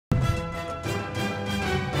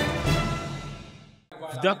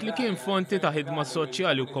F'dak li kien fonti ta' ħidma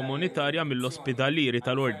soċjali u komunitarja mill-Ospidalieri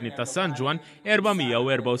tal-Ordni ta' San Ġwan,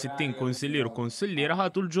 464 kunsillier u kunsilliera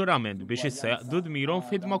ħadu l-ġurament biex issa jaqdu dmirhom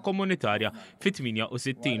f'ħidma komunitarja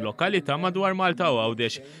fit-68 lokalità madwar Malta u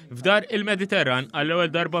Għawdex. F'dar il-Mediterran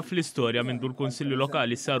għall-ewwel darba fl-istorja minn dul kunsilli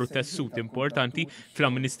lokali saru tessut importanti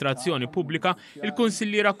fl-amministrazzjoni pubblika,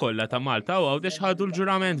 il-kunsilliera kollha ta' Malta u Għawdex ħadu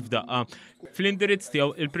l-ġurament f'daqqa. Fl-indirizz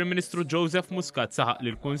tiegħu il-Prim Ministru Joseph Muscat saħaq li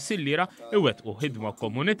l-kunsilliera iwettqu ħidma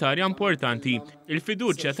komunitarja importanti.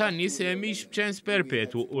 Il-fiduċja tan-nies mhix b'ċens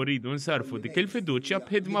perpetwu u rridu nsarfu dik il-fiduċja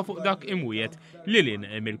b'ħidma fuq dak imwiet li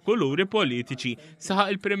hemm il-kuluri politiċi,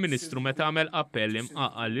 saħaq il-Prim Ministru meta għamel appell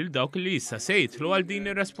imqaqqal lil dawk li issa se jidħlu għal din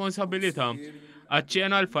ir-responsabilità.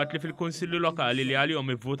 Aċċena l-fatt li fil-kunsilli lokali li għalihom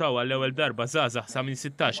ivvutaw għall-ewwel darba żgħażagħ sa minn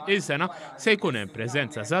 16 il-sena se jkun hemm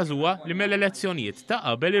preżenza żagħżugħa li mill-elezzjonijiet ta'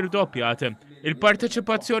 qabel irdoppjat.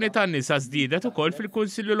 Il-parteċipazzjoni tan-nisa żdiedet ukoll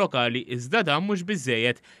fil-kunsilli lokali iżda dan mhux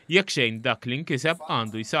biżżejjed jekk xejn dak li nkiseb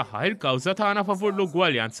għandu jsaħħaħ il-kawża tagħna favur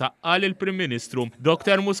l-ugwaljanza qal il-Prim Ministru.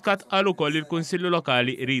 Dr. Muscat qal ukoll il-kunsilli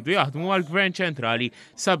lokali jridu jaħdmu għall-Gvern ċentrali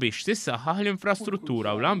sabiex tissaħħaħ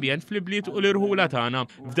l-infrastruttura u l-ambjent fl-ibliet u l-irħula tagħna.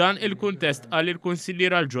 F'dan il-kuntest qal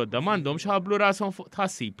il-kunsilliera l-ġodda m'għandhomx ħablu rashom fuq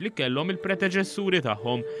tħassib li kellhom il-predeċessuri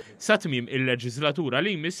tagħhom. Sa tmiem il-leġislatura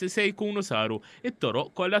li jmiss se jkunu saru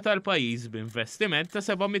it-toroq kollha tal-pajjiż b'investiment ta'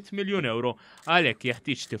 700 miljun euro għalhekk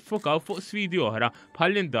jeħtieġ tiffukaw fuq sfidi oħra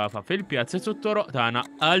bħall-indafa fil-pjazzi tut-toroq tagħna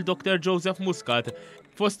qal Dr. Joseph Muscat.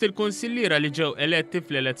 Fost il-kunsilliera li ġew eletti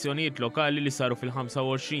fl-elezzjonijiet lokali li saru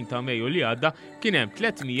fil-25 ta' Mejju li għadda kien hemm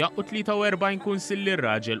 343 kunsillier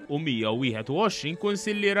raġel u 121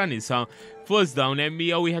 kunsilliera nisa. Fost dawn hemm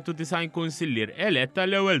 191 kunsillier eletta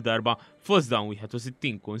l-ewwel darba, fost dawn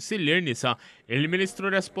 61 kunsillier nisa. Il-Ministru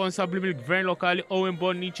responsabbli mill-Gvern lokali Owen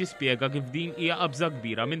Bonnici spjega kif din hija qabża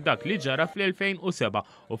kbira minn dak li ġara fl-2007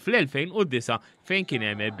 u fl-2009 fejn kien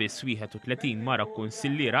hemm biss 31 mara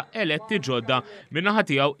kunsilliera eletti ġodda. Min-naħa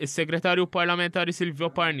tiegħu is-Segretarju Parlamentari Silvio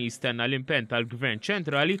Parnis tenna l-impenn tal-Gvern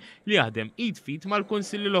ċentrali li jaħdem id fit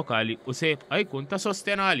mal-kunsilli lokali u se jibqa' jkun ta'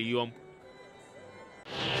 sosten għalihom.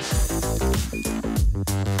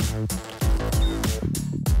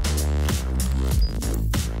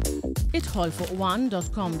 Idħol fuq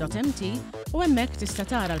one.com.mt u hemmhekk tista'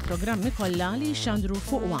 tara l-programmi kollha li jxandru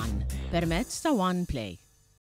fuq One permezz ta' One Play.